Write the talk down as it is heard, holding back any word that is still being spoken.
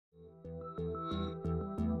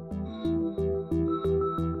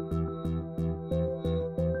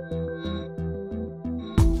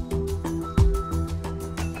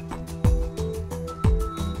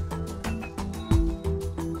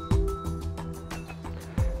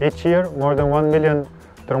Each year, more than 1 million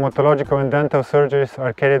traumatological and dental surgeries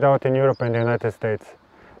are carried out in Europe and the United States.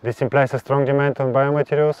 This implies a strong demand on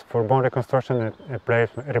biomaterials for bone reconstruction and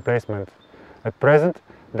replacement. At present,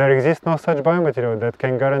 there exists no such biomaterial that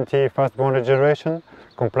can guarantee fast bone regeneration,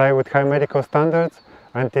 comply with high medical standards,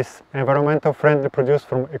 and is environmentally friendly, produced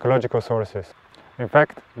from ecological sources. In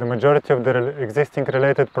fact, the majority of the existing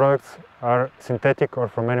related products are synthetic or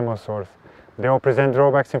from animal source. They all present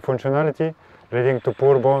drawbacks in functionality, leading to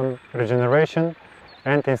poor bone regeneration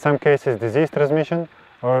and, in some cases, disease transmission,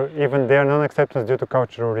 or even their non-acceptance due to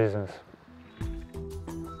cultural reasons.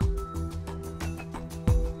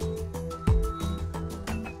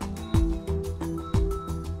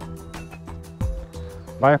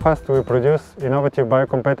 BIOFAST will produce innovative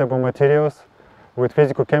biocompatible materials with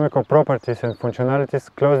physico-chemical properties and functionalities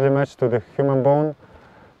closely matched to the human bone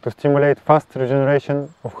to stimulate fast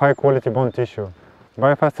regeneration of high-quality bone tissue.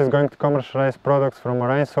 BIOFAST is going to commercialize products from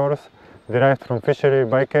marine source derived from fishery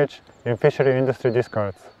bycatch and fishery industry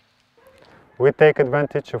discards. We take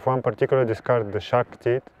advantage of one particular discard, the shark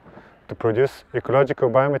teeth, to produce ecological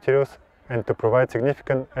biomaterials and to provide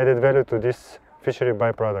significant added value to these fishery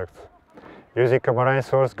byproducts. Using a marine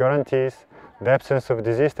source guarantees the absence of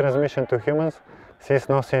disease transmission to humans, since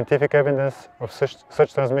no scientific evidence of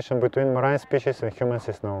such transmission between marine species and humans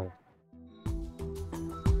is known.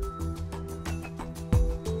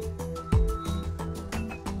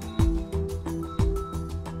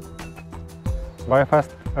 BIOFAST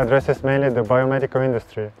addresses mainly the biomedical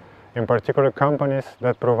industry, in particular companies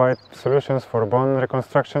that provide solutions for bone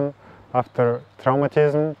reconstruction after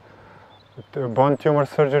traumatism, bone tumor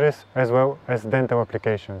surgeries, as well as dental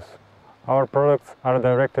applications. Our products are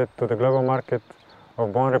directed to the global market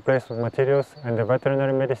of bone replacement materials and the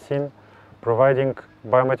veterinary medicine, providing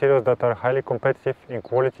biomaterials that are highly competitive in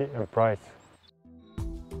quality and price.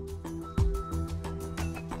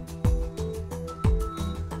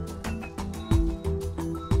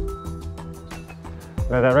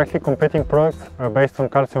 The directly competing products are based on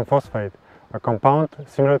calcium phosphate, a compound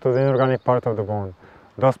similar to the inorganic part of the bone.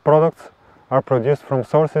 Those products are produced from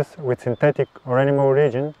sources with synthetic or animal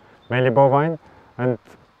origin, mainly bovine, and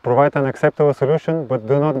provide an acceptable solution but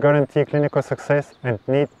do not guarantee clinical success and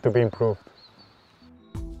need to be improved.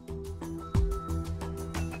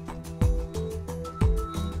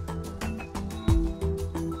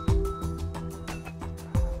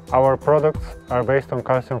 Our products are based on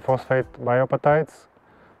calcium phosphate biopatites,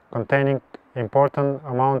 containing important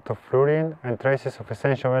amount of fluorine and traces of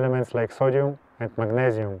essential elements like sodium and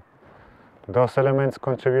magnesium. Those elements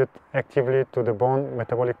contribute actively to the bone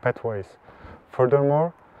metabolic pathways.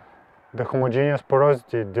 Furthermore, the homogeneous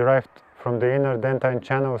porosity derived from the inner dentine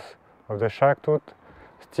channels of the shark tooth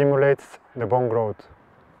stimulates the bone growth.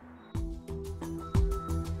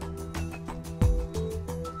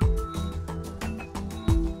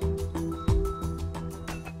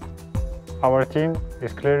 Our team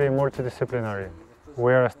is clearly multidisciplinary.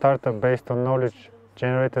 We are a startup based on knowledge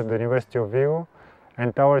generated at the University of Vigo,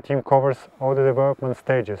 and our team covers all the development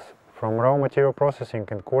stages, from raw material processing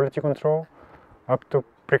and quality control up to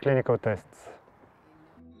preclinical tests.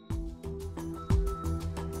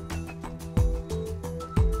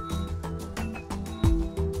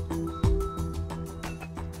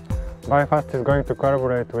 BIOFAST is going to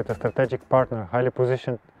collaborate with a strategic partner highly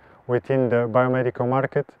positioned within the biomedical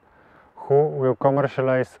market, who will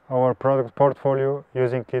commercialize our product portfolio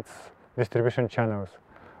using its distribution channels.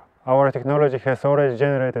 Our technology has already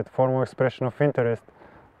generated formal expression of interest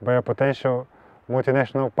by a potential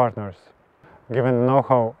multinational partners. Given the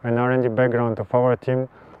know-how and R&D background of our team,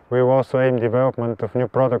 we will also aim development of new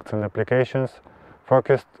products and applications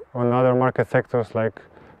focused on other market sectors like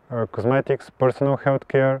cosmetics, personal health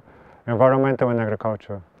care, environmental and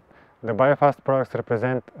agriculture. The BIOFAST products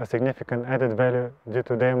represent a significant added value due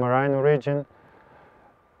to their marine origin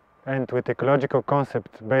and with ecological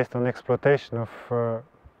concept based on exploitation of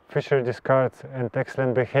fishery discards and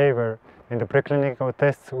excellent behavior. In the preclinical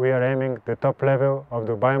tests, we are aiming the top level of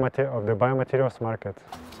the biomaterials market.